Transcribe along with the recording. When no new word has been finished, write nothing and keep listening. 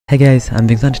Hey guys, I'm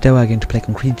Vincent. Today we're going to play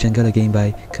Concrete Jungle, a game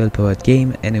by Cold Powered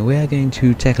Game, and we are going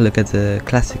to take a look at the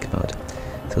classic mode.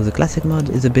 So the classic mode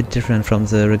is a bit different from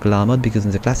the regular mode, because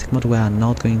in the classic mode we are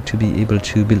not going to be able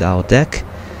to build our deck,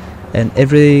 and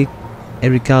every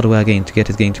card we are going to get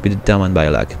is going to be determined by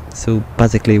luck. So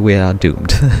basically we are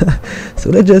doomed. So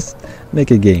let's just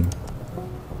make a game.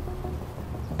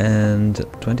 And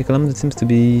 20 kilometers seems to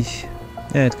be...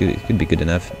 yeah, it could be good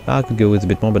enough. I could go with a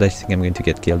bit more, but I think I'm going to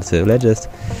get killed, so let's just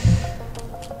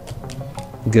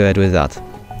go ahead with that.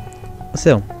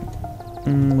 So,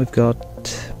 we've got...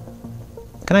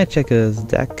 can I check his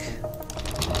deck?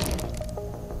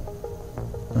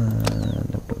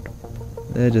 No.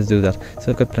 Let's just do that.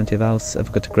 So I've got plenty of house,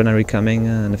 I've got a granary coming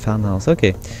and a farmhouse.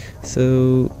 Okay,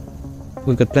 so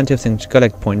we've got plenty of things to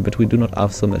collect points, but we do not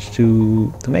have so much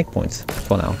to make points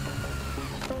for now.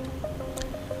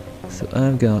 So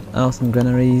I've got house and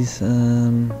granaries.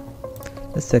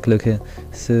 Let's take a look here.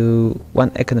 So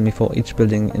 1 economy for each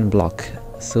building in block.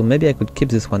 So maybe I could keep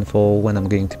this one for when I'm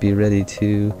going to be ready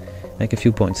to make a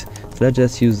few points. So let's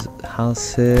just use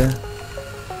house here.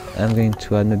 I'm going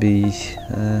to add maybe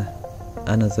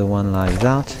another one like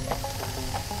that.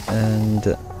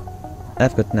 And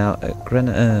I've got now a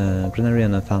granary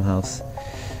and a farmhouse.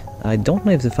 I don't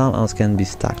know if the farmhouse can be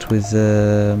stacked with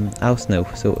house now,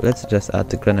 so let's just add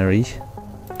the granary.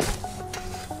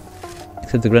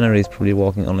 Except the granary is probably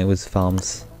working only with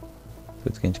farms, so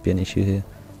it's going to be an issue here.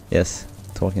 Yes,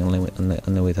 it's working only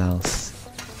with house.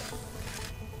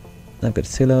 I've got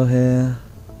silo here.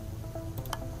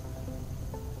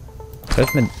 So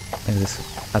let's make this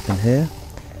happen here.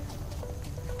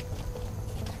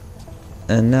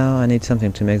 And now I need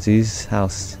something to make these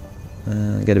house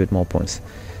get a bit more points.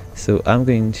 So I'm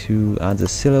going to add the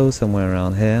silo somewhere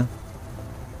around here.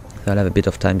 So I'll have a bit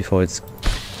of time before it's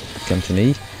come to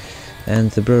me.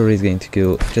 And the brewery is going to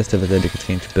go just over there because it's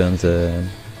going to burn the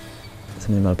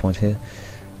minimal point here.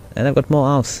 And I've got more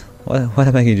house. What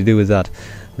am I going to do with that?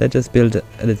 Let's just build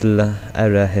a little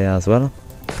area here as well.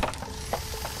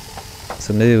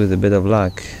 So maybe with a bit of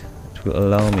luck it will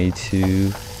allow me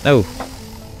to... oh!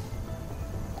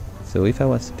 So if I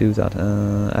was to do that,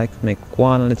 I could make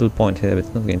one little point here, but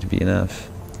it's not going to be enough.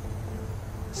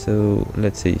 So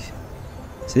let's see.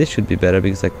 So this should be better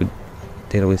because I could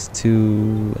deal with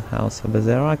 2 houses over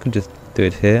there. Or I could just do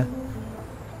it here,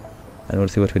 and we'll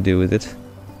see what we do with it.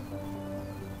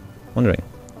 Wondering.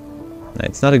 No,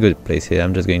 it's not a good place here.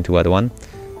 I'm just going to add 1.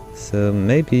 So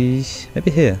maybe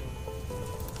here.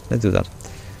 Let's do that.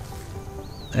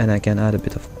 And I can add a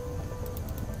bit of...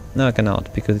 no, I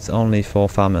cannot, because it's only for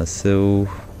farmers, so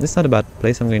it's not a bad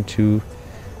place. I'm going to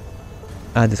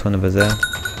add this one over there.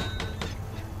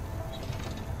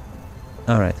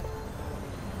 Alright.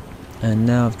 And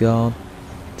now I've got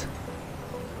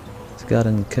this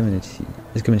garden community.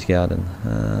 This community garden.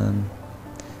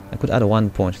 I could add a 1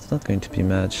 point, it's not going to be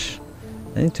much.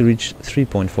 I need to reach 3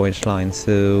 points for each line,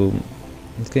 so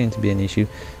it's going to be an issue.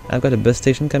 I've got a bus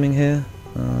station coming here.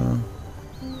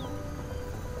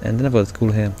 And then I've got a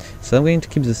school here. So I'm going to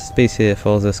keep the space here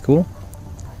for the school.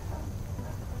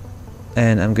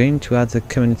 And I'm going to add the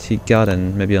community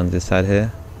garden maybe on this side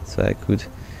here. So I could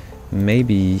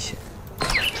maybe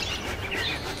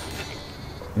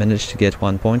manage to get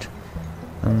 1 point.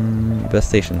 Bus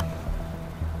station.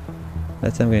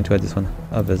 Let's say I'm going to add this one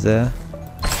over there.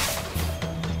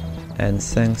 And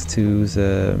thanks to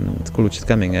the school which is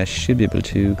coming, I should be able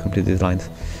to complete these lines.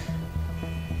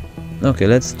 Okay,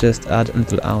 let's just add a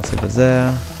little house over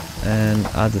there and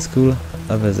add the school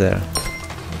over there.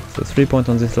 So 3 points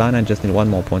on this line. I just need 1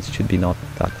 more point. It should be not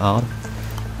that hard.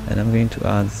 And I'm going to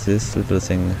add this little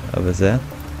thing over there.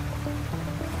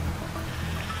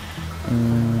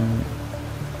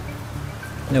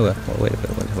 No, wait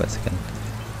a second.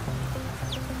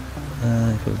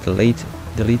 If I would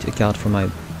delete a card from my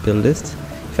build list.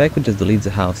 If I could just delete the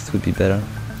house, it would be better.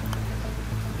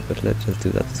 But let's just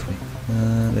do that this way.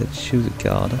 Let's choose a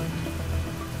card.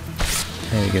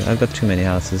 There we go. I've got too many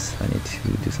houses. I need to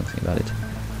do something about it.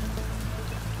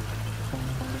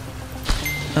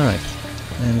 Alright.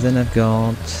 And then I've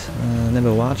got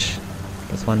Never Watch.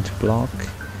 +1 to block.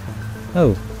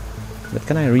 Oh. But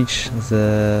can I reach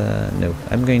the... no.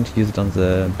 I'm going to use it on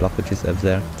the block which is up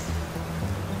there.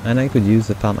 And I could use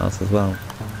the farmhouse as well.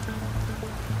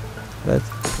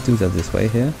 Let's do that this way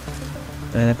here.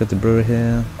 And I've got the brewery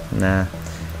here. Nah.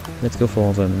 Let's go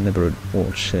for the neighborhood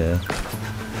watch here.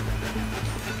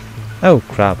 Oh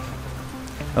crap.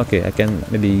 Okay, I can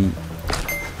maybe...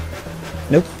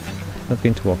 nope, not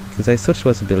going to work, because I thought it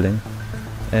was a building.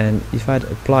 And if I'd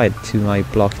applied to my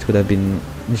block, it would have been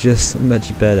just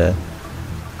much better.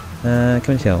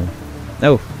 Community home.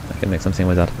 Oh, can make something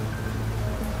with that.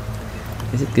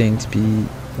 Is it going to be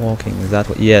walking? Is that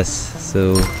what? Yes.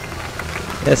 So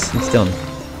yes, it's done.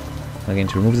 I'm going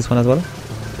to remove this one as well.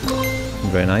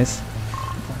 Very nice.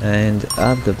 And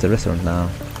I've got the restaurant now,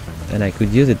 and I could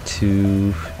use it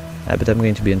to. But I'm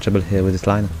going to be in trouble here with this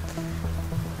line.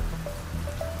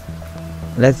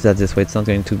 Let's do that this way. It's not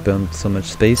going to burn so much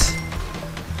space.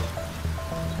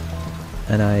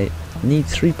 And I need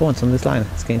 3 points on this line.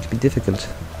 It's going to be difficult.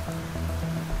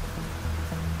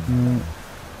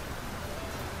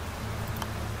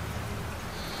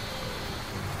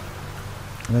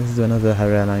 Let's do another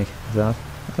area like that.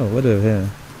 Oh, what do we have here?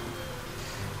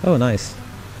 Oh, nice.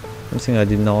 Something I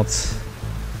did not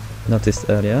notice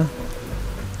earlier.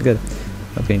 Good.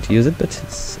 Not going to use it, but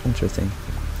it's interesting.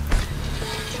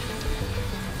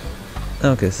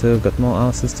 Okay, so we've got more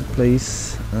houses to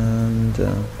place, and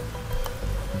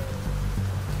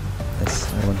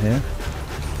let's add one here.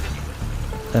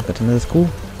 I've got another school.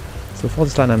 So for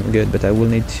this line I'm good, but I will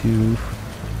need to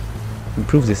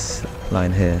improve this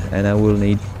line here, and I will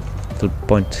need a little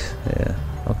point here.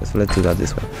 Okay, so let's do that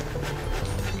this way.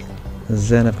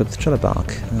 Then I've got the trailer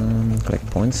park. Collect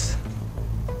points.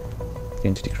 It's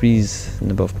going to decrease the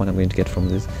number of points I'm going to get from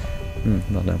this.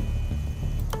 Not now.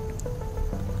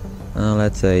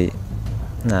 Let's say...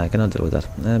 Nah, I cannot deal with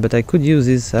that. But I could use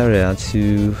this area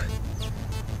to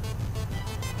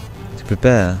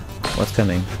prepare what's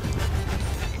coming.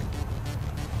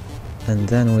 And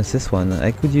then with this one,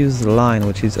 I could use the line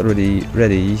which is already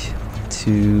ready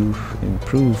to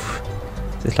improve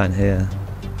this line here.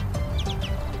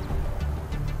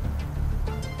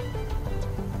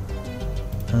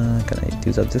 Can I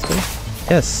do that this way?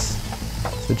 Yes!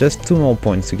 So just 2 more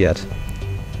points to get.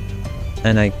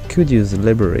 And I could use the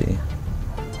library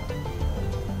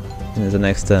in the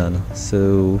next turn.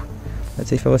 So let's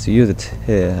say if I was to use it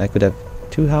here, I could have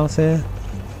 2 houses here.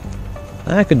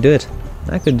 I could do it.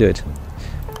 I could do it.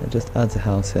 I just add the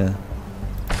house here.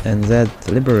 And that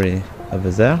library over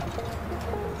there.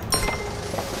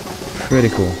 Pretty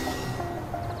cool.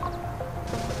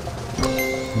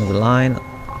 Another line.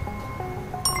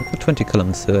 I've got 20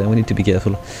 columns, so we need to be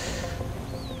careful.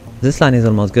 This line is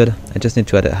almost good. I just need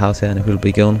to add a house here and it will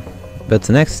be gone. But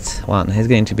the next one is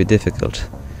going to be difficult.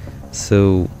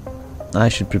 So I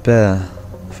should prepare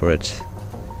for it.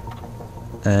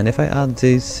 And if I add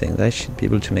these things, I should be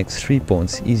able to make 3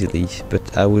 points easily,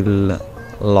 but I will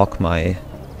lock my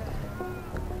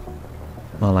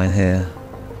line here.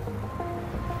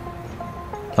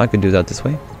 I could do that this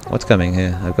way. What's coming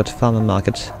here? I've got farmer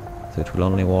market, so it will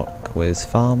only work with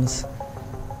farms.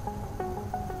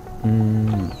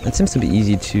 It seems to be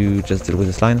easy to just deal with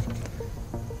this line.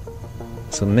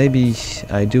 So maybe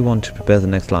I do want to prepare the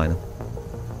next line.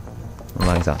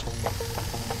 Like that.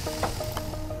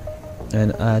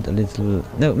 And add a little...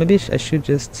 No, maybe I should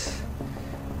just...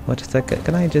 What is that?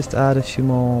 Can I just add a few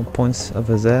more points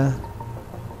over there?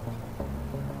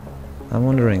 I'm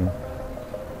wondering.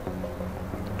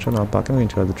 Trailer park. I'm going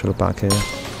to add the trailer park here.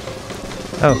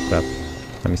 Oh, crap.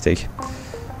 My mistake.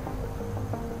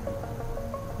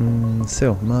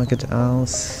 So, market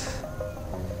house.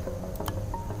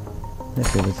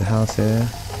 Let's go with the house here.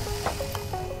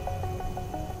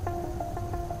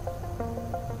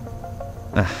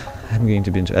 I'm going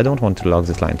to be I don't want to log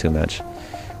this line too much,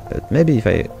 but maybe if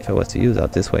I was to use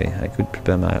that this way, I could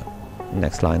prepare my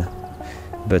next line.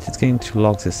 But it's going to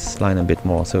log this line a bit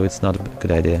more, so it's not a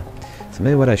good idea. So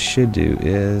maybe what I should do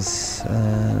is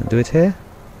do it here.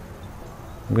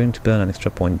 I'm going to burn an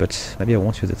extra point, but maybe I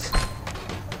won't use it.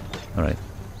 All right.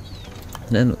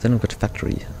 And then we've got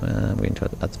factory. I'm going to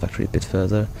add the factory a bit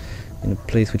further, in a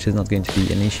place which is not going to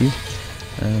be an issue.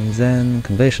 And then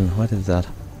conversion. What is that?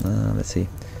 Let's see.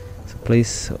 So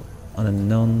place on a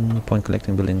non-point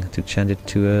collecting building to change it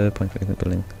to a point collecting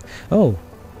building. Oh,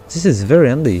 this is very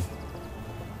handy.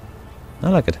 I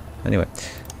like it. Anyway,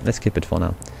 let's keep it for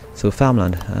now. So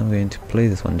farmland. I'm going to place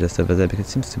this one just over there because it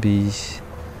seems to be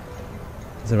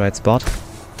the right spot.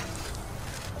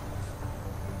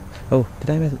 Oh, did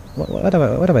I miss? What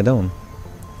have I done?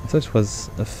 I thought it was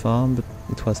a farm, but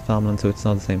it was farmland, so it's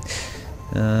not the same.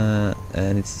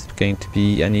 And it's going to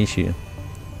be an issue.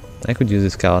 I could use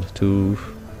this card to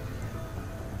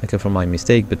make up for my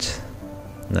mistake, but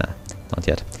nah, not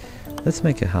yet. Let's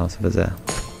make a house over there.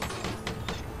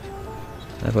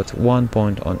 I've got 1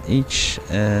 point on each,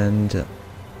 and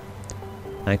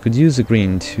I could use the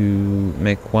green to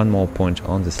make 1 more point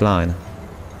on this line.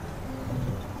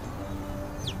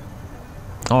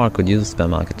 Or I could use the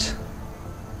supermarket.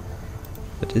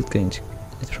 But it's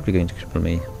probably going to cripple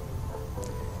me.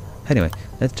 Anyway,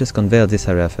 let's just convert this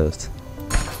area first.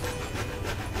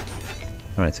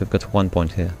 Alright, so I've got 1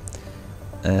 point here.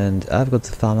 And I've got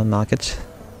the farmer market.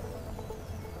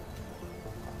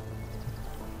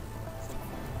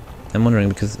 I'm wondering,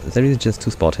 because there is just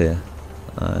 2 spots here.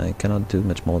 I cannot do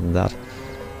much more than that.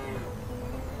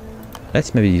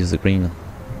 Let's maybe use the green.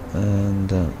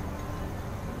 And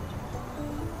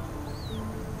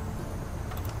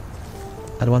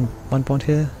at one point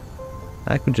here,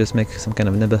 I could just make some kind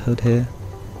of neighborhood here.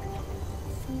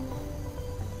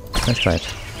 Let's try it.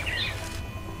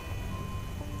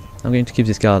 I'm going to keep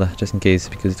this card just in case,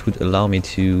 because it would allow me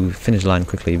to finish the line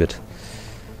quickly, but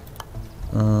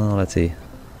let's see.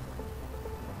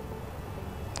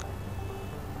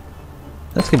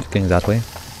 Let's keep going that way.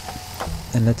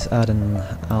 And let's add an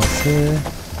house here.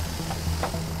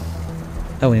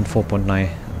 Oh, we need 4.9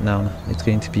 now. It's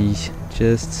going to be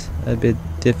just a bit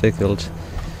difficult.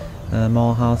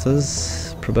 More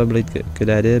houses, probably good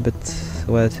idea, but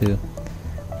where to?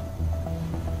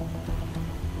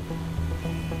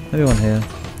 Maybe one here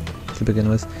to begin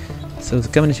with. So the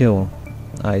community hall,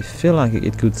 I feel like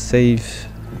it could save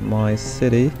my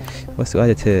city. What's to add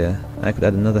it here? I could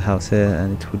add another house here,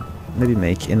 and it would maybe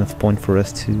make enough point for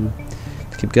us to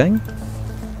keep going.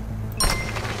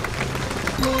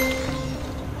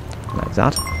 Like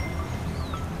that.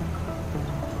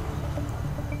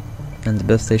 And the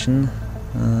bus station.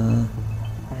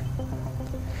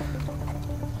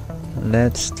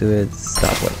 Let's do it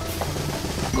that way.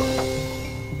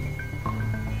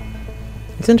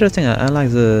 It's interesting. I like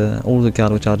all the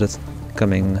cards which are just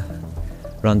coming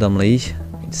randomly.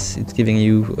 It's giving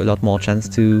you a lot more chance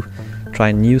to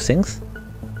try new things.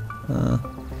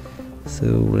 So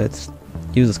let's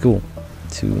use the school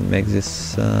to make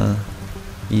this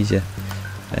easier.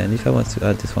 And if I want to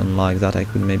add this one like that, I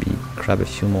could maybe grab a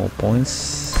few more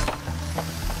points.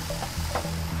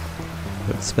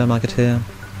 Put the supermarket here.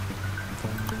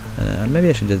 Maybe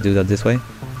I should just do that this way,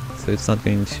 so it's not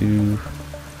going to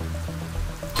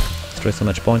destroy so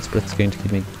much points, but it's going to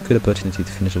give me a good opportunity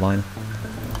to finish the line.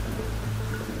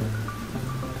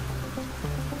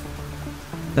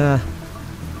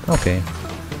 Okay.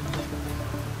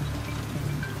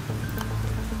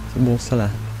 The wall cellar.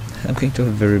 I'm going to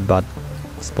have a very bad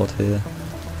spot here.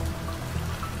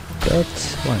 But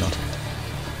why not?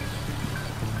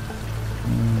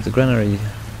 The granary.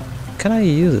 Can I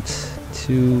use it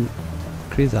to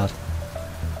increase that?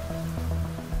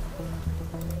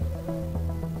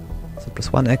 So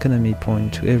 +1 economy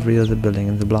point to every other building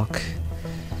in the block.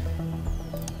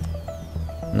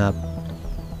 No.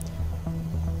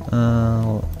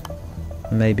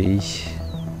 Maybe.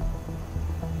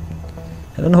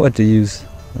 I don't know what to use.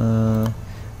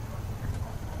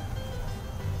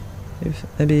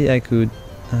 Maybe I could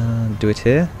do it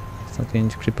here. It's not going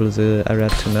to cripple the area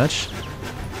too much.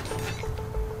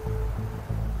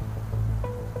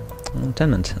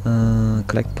 Tenement.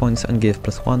 Collect points and give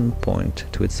 +1 point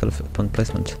to itself upon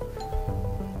placement.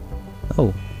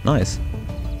 Oh, nice.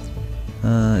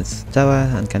 It's a tower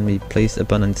and can be placed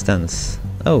upon an instance.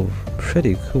 Oh,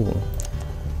 pretty cool.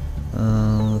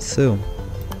 So,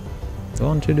 do I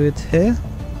want to do it here?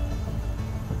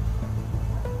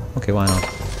 Okay, why not?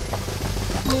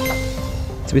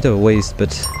 It's a bit of a waste,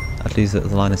 but at least the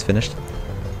line is finished.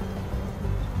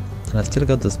 And I still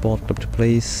got the sport club to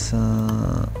place.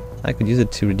 I could use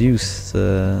it to reduce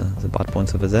the bad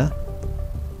points over there.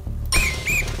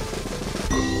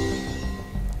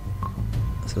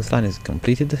 So this line is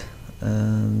completed,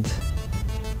 and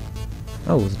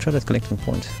oh, the trader is collecting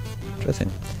points.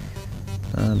 Interesting.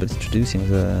 But it's reducing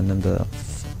the number of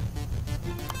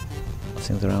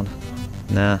things around.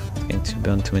 Nah, it's going to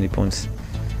burn too many points.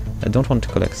 I don't want to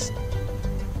collect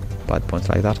bad points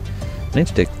like that. I need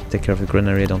to take care of the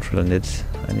granary. I don't really need it.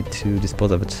 I need to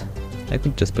dispose of it. I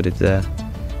could just put it there.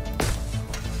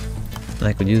 And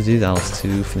I could use these owls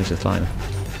to finish this line.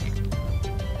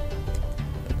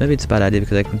 But maybe it's a bad idea,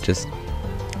 because I could just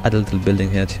add a little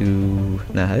building here to...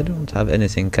 Nah, I don't have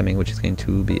anything coming which is going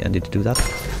to be handy to do that.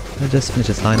 I'll just finish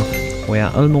this line. We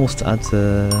are almost at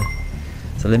the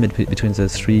limit between the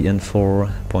 3 and 4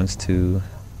 points to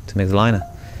make the line.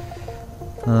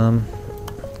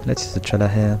 Let's use the trailer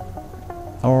here.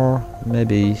 Or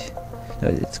maybe... No,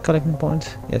 it's collecting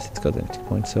point? Yes, it's collecting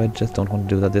point, so I just don't want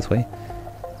to do that this way.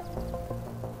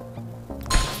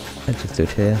 Let's just do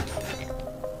it here.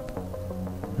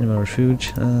 Animal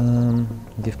refuge.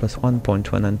 Give +1 point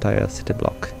to an entire city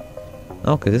block.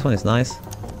 Okay, this one is nice.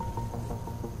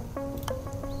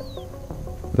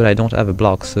 But I don't have a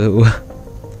block, so...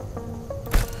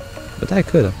 But I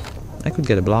could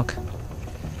get a block.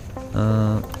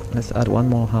 Let's add one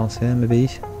more house here, maybe.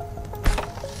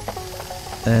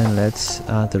 And let's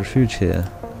add the refuge here.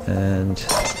 And...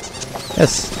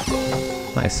 Yes!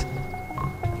 Nice.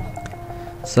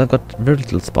 So I've got very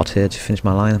little spot here to finish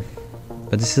my line,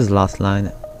 but this is the last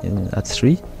line at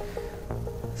 3,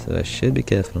 so I should be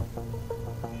careful.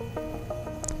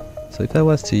 So if I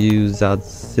was to use that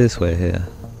this way here,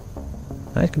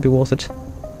 it could be worth it.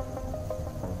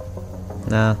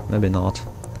 Nah, maybe not.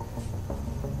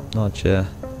 Not sure.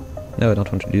 No, I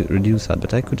don't want to reduce that,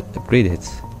 but I could upgrade it.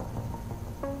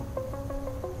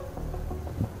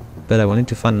 But I will need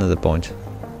to find another point.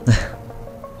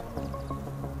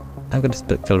 I've got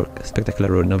a spectacular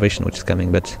renovation which is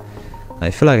coming, but I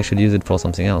feel like I should use it for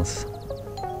something else.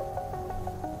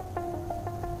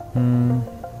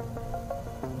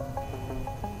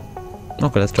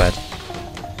 Okay, let's try it.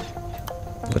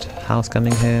 Got a house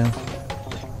coming here.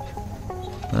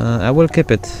 I will keep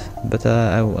it, but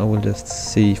I will just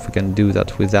see if we can do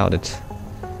that without it.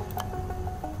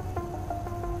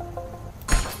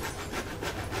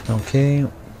 Okay.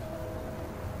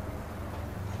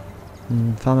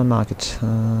 Farmer market.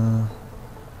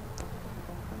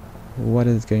 What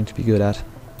is it going to be good at?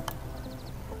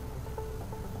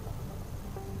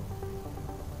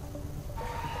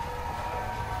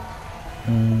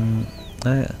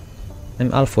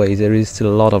 I'm halfway. There is still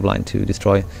a lot of line to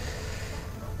destroy.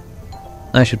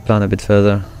 I should plan a bit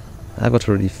further. I've got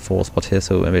already 4 spots here,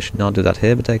 so maybe I should not do that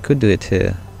here, but I could do it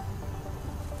here.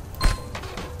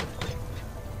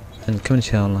 And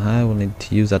community hall, I will need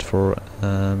to use that for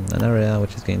an area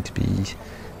which is going to be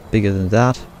bigger than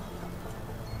that.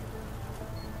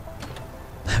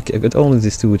 Okay, I've got only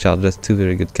these 2, which are just 2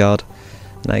 very good cards,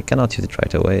 and I cannot use it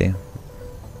right away.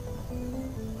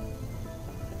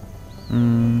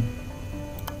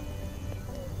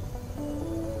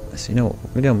 So you know,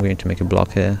 maybe I'm going to make a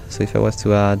block here. So if I was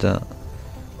to add a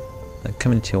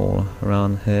community hall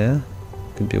around here,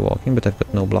 could be walking, but I've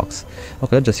got no blocks.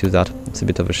 Okay, let's just use that. It's a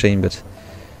bit of a shame, but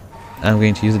I'm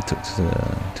going to use it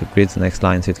to create the next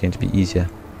line, so it's going to be easier.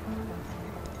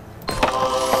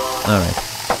 Alright.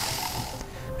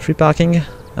 Free parking.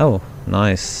 Oh,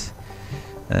 nice.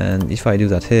 And if I do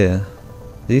that here,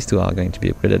 these 2 are going to be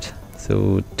upgraded.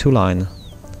 So 2 line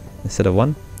instead of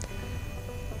 1.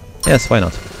 Yes, why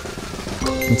not?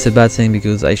 It's a bad thing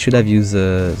because I should have used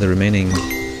the remaining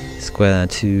square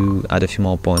to add a few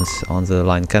more points on the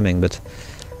line coming, but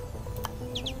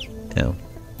you know.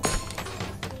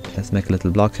 Let's make a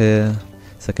little block here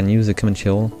so I can use the community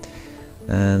hall.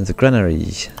 And the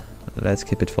granary, let's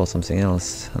keep it for something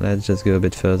else. Let's just go a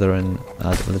bit further and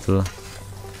add a little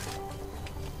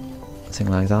thing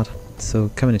like that. So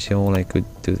community hall, I could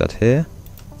do that here.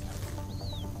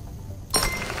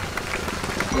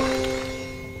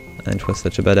 And it was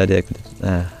such a bad idea.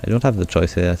 I don't have the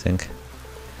choice here, I think.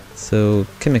 So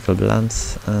chemical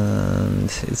balance, and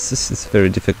it's very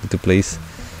difficult to place.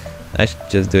 I should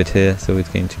just do it here, so it's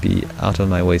going to be out of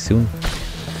my way soon.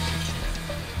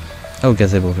 Oh,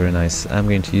 gazebo, very nice. I'm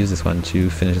going to use this one to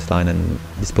finish this line and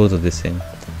dispose of this thing.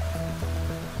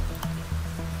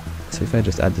 So if I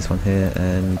just add this one here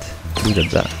and do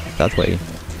that way,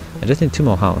 I just need 2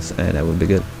 more houses and I will be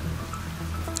good.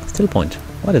 Still point.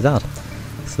 What is that?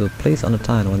 So place on a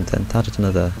tile and then target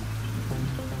another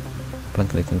point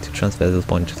connecting to transfer those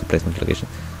points to the placement location.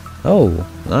 Oh,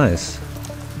 nice.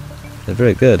 They're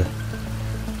very good.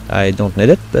 I don't need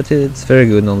it, but it's very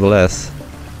good nonetheless.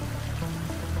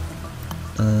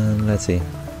 Let's see.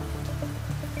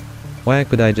 Where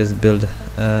could I just build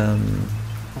a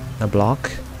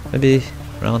block? Maybe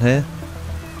around here?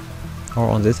 Or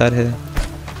on this side here?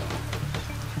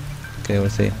 Okay, we'll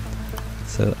see.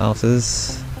 So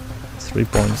houses, 3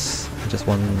 points, just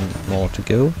 1 more to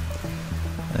go.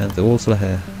 And the walls are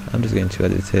here. I'm just going to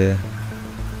add it here.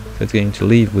 So it's going to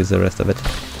leave with the rest of it.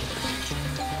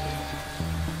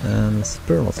 And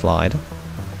spiral slide.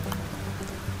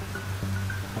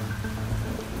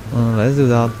 Let's do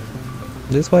that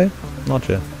this way? Not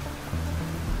sure.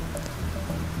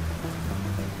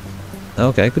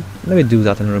 Okay, I could maybe do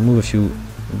that and remove a few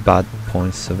bad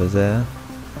points over there.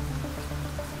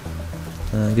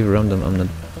 Give a random, I'm not...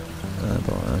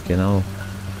 okay, no.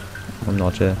 I'm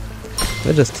not sure.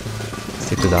 Let's just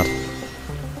stick to that.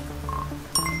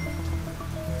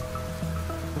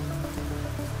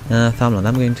 Farmland,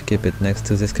 I'm going to keep it next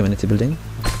to this community building.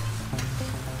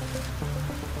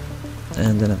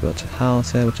 And then I've got a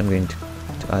house here, which I'm going to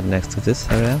add next to this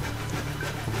area.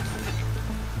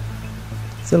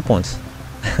 Still points.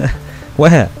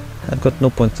 Where? I've got no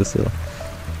points to steal.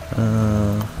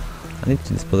 I need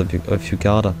to dispose of a few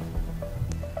cards.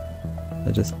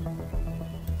 I just...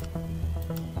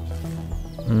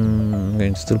 I'm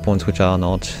going to steal points which are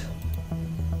not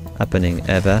happening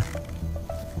ever.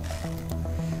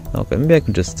 Okay, maybe I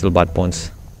could just steal bad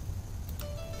points.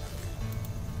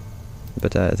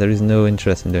 but there is no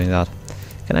interest in doing that.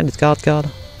 Can I discard card?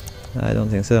 I don't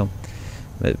think so.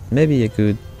 But maybe I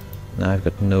could... No, I've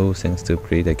got no things to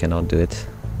upgrade, I cannot do it.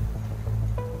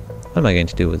 What am I going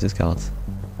to do with these cards?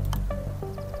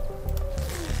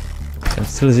 I'm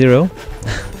still 0,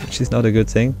 which is not a good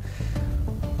thing.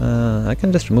 I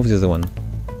can just remove the other one.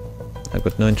 I've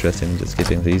got no interest in just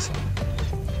keeping these.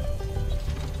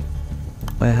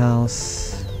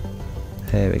 Warehouse.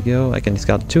 Here we go. I can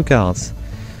discard 2 cards.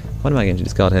 What am I going to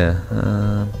discard here?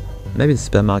 Maybe the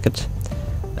supermarket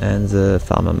and the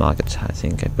farmer market. I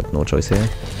think I've got no choice here.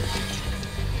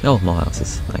 Oh, more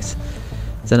houses. Nice.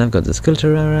 Then I've got the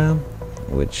sculpture area,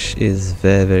 which is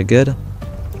very, very good.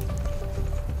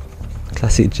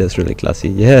 Classy, just really classy.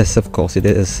 Yes, of course it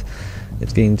is.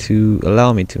 It's going to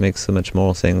allow me to make so much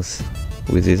more things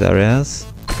with these areas.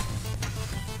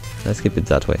 Let's keep it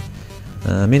that way.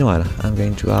 Meanwhile, I'm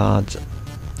going to add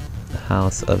a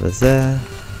house over there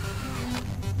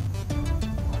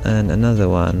and another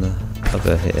one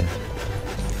over here.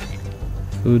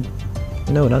 Food?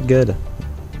 No, not good.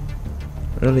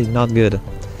 Really not good.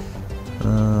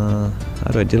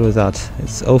 How do I deal with that?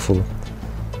 It's awful.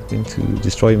 It's going to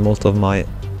destroy most of my...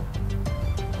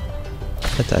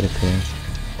 Let's add it here.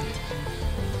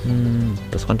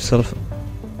 +1 to self.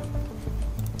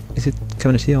 Is it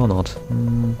community or not?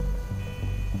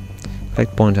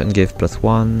 Collect point and give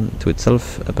 +1 to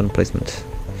itself upon placement.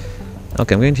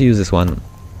 Okay, I'm going to use this one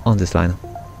on this line.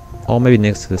 Or maybe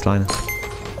next to this line.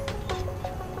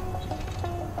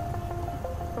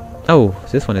 Oh,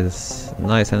 this one is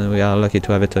nice and we are lucky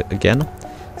to have it again.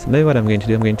 So maybe what I'm going to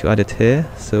do, I'm going to add it here,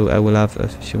 so I will have a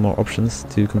few more options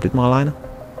to complete my line.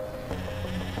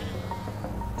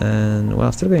 And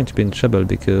we're still going to be in trouble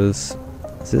because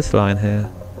this line here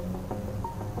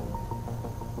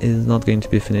is not going to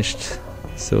be finished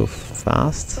so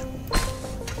fast.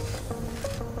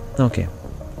 Okay.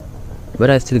 But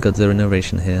I still got the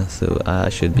renovation here, so I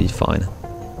should be fine.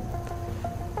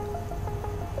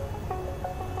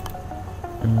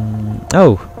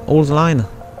 Oh, old line.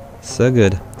 So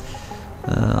good.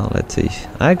 Let's see.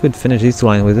 I could finish this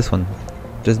line with this one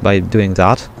just by doing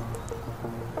that.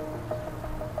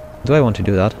 Do I want to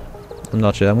do that? I'm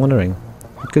not sure, I'm wondering.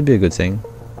 It could be a good thing.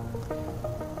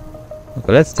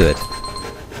 Okay, let's do it.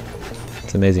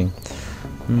 It's amazing.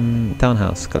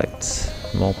 Townhouse, collect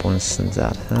more points than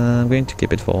that. I'm going to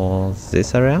keep it for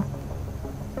this area.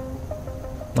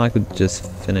 I could just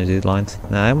finish these lines.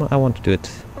 Nah, I want to do it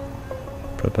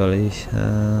properly.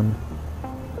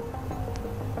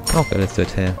 Okay, let's do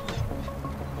it here.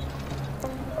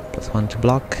 +1 to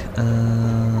block.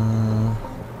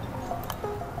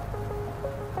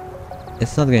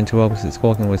 It's not going to work because it's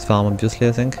working with farm, obviously,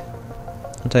 I think.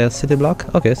 Entire city block?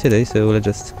 Okay, city, so let's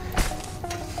just...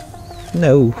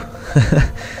 No!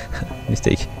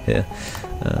 Mistake here.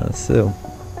 So,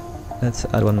 let's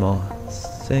add one more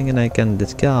thing and I can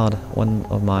discard one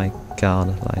of my card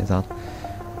like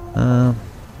that.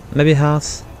 Maybe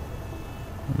house?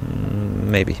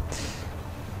 Maybe.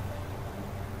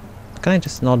 Can I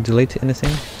just not delete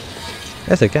anything?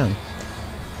 Yes, I can.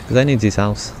 Because I need this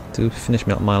house to finish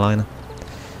me up my line.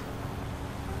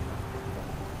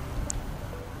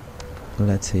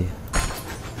 Let's see.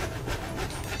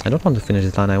 I don't want to finish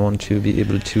this line, I want to be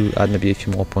able to add maybe a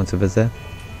few more points over there.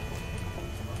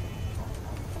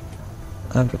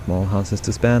 I've got more houses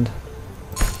to spend.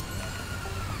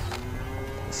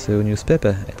 So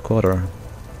newspaper headquarter.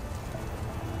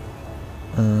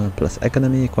 Plus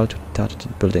economy equal to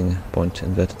targeted building point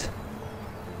inverted.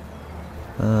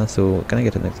 So can I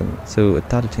get an example? So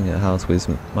targeting a house with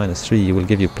 -3 will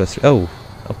give you +3. Oh,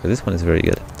 okay, this one is very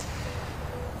good.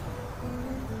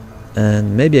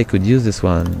 And maybe I could use this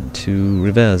one to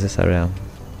reverse this area.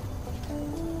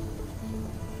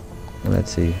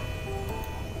 Let's see.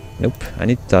 Nope, I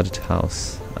need to target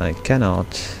house. I cannot.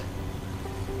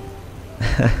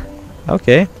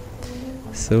 Okay.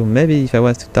 So maybe if I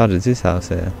was to target this house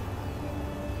here,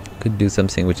 I could do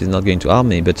something which is not going to harm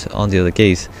me, but on the other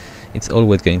case, it's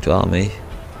always going to harm me.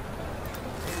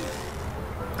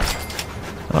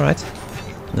 Alright.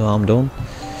 No harm done.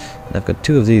 And I've got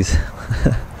 2 of these.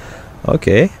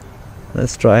 Okay,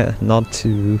 let's try not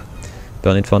to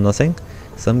burn it for nothing.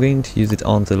 So I'm going to use it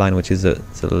on the line which is the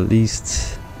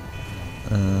least...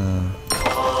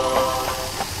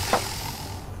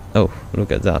 Oh,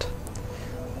 look at that.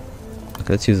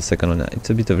 Okay, let's use the second one. It's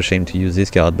a bit of a shame to use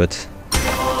this card, but...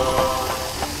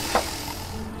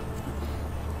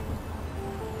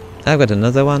 I've got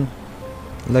another one.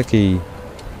 Lucky.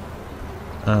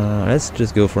 Let's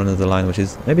just go for another line, which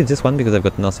is maybe this one because I've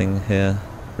got nothing here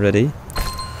ready.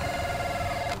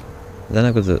 Then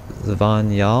I got the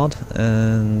vineyard,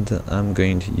 and I'm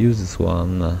going to use this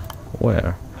one.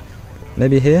 Where?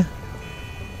 Maybe here?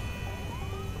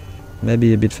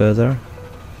 Maybe a bit further?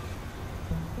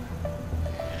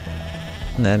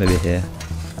 Nah, maybe here.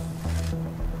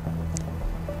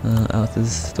 Out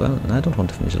this. Well, I don't want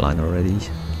to finish the line already,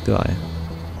 do I?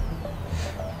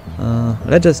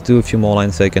 Let's just do a few more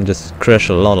lines so I can just crush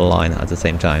a lot of line at the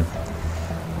same time.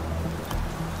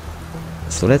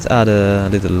 So let's add a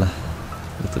little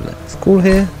school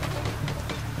here.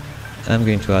 I'm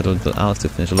going to add a little house to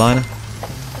finish the line.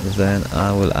 Then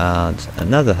I will add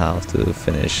another house to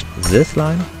finish this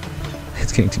line.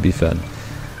 It's going to be fun.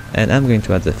 And I'm going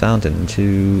to add the fountain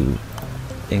to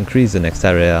increase the next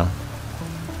area.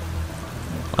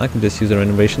 I can just use a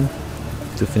renovation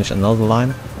to finish another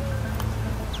line.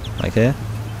 Like here.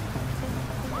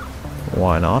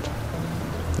 Why not?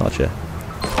 Not sure.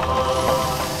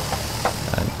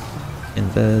 And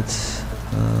invert.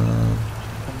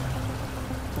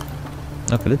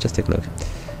 Okay, let's just take a look.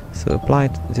 So apply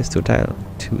this to tile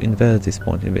to invert this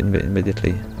point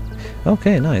immediately.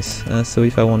 Okay, nice. So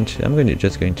if I want, I'm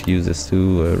just going to use this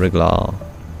to a regular,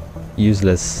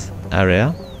 useless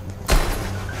area.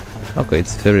 Okay,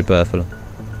 it's very powerful,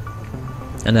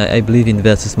 and I believe in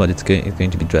versus mode it's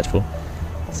going to be dreadful.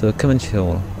 So comment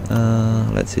hall.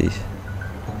 Let's see.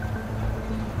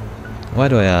 Why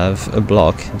do I have a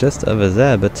block just over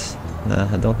there? But nah,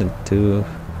 I don't need to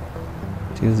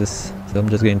use this. So I'm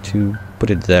just going to put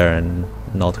it there and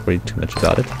not worry too much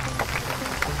about it.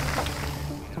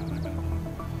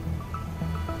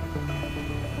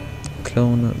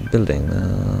 Clone building.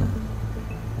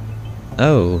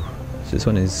 Oh, this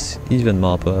one is even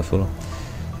more powerful.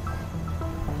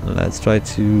 Let's try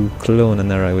to clone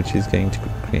an area which is going to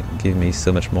give me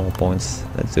so much more points.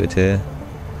 Let's do it here.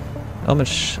 How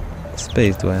much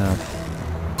space do I have?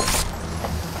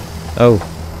 Oh,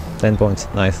 10 points.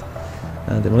 Nice.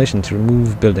 Demolition to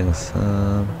remove buildings.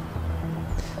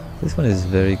 This one is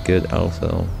very good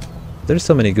also. There's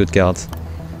so many good cards.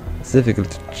 It's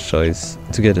difficult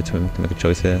to get it to make a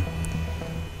choice here.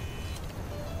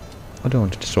 What do I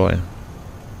want to destroy?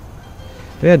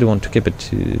 Maybe I do want to keep it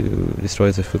to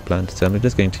destroy the food plant, so I'm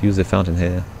just going to use the fountain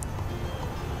here.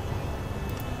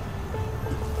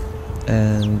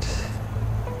 And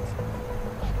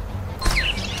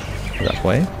that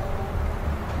way.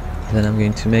 Then I'm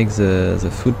going to make the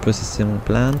food processing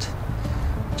plant,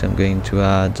 which I'm going to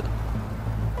add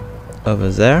over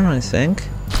there, I think.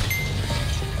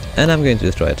 And I'm going to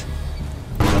destroy it.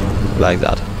 Like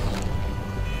that.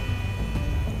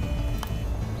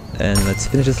 And let's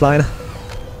finish this line.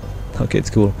 Okay, it's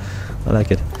cool. I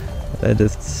like it. Let's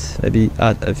just maybe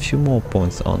add a few more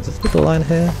points on this little line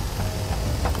here.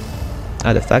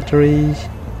 Add a factory.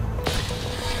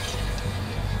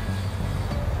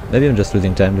 Maybe I'm just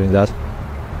losing time doing that.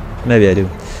 Maybe I do.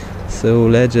 So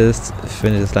let's just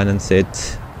finish this line and say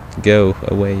it. Go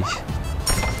away.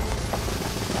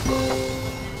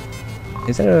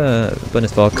 Is there a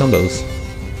bonus for combos?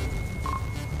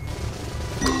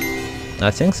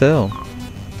 I think so.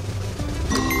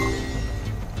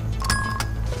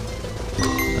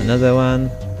 Another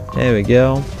one. There we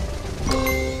go.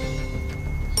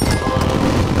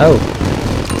 Oh,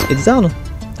 it's down.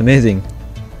 Amazing.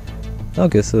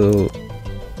 Okay, so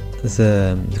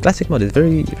the classic mode is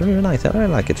very nice. I really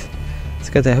like it.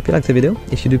 So guys, I hope you liked the video.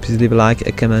 If you do, please leave a like,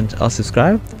 a comment, or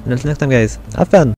subscribe. And until next time, guys, have fun.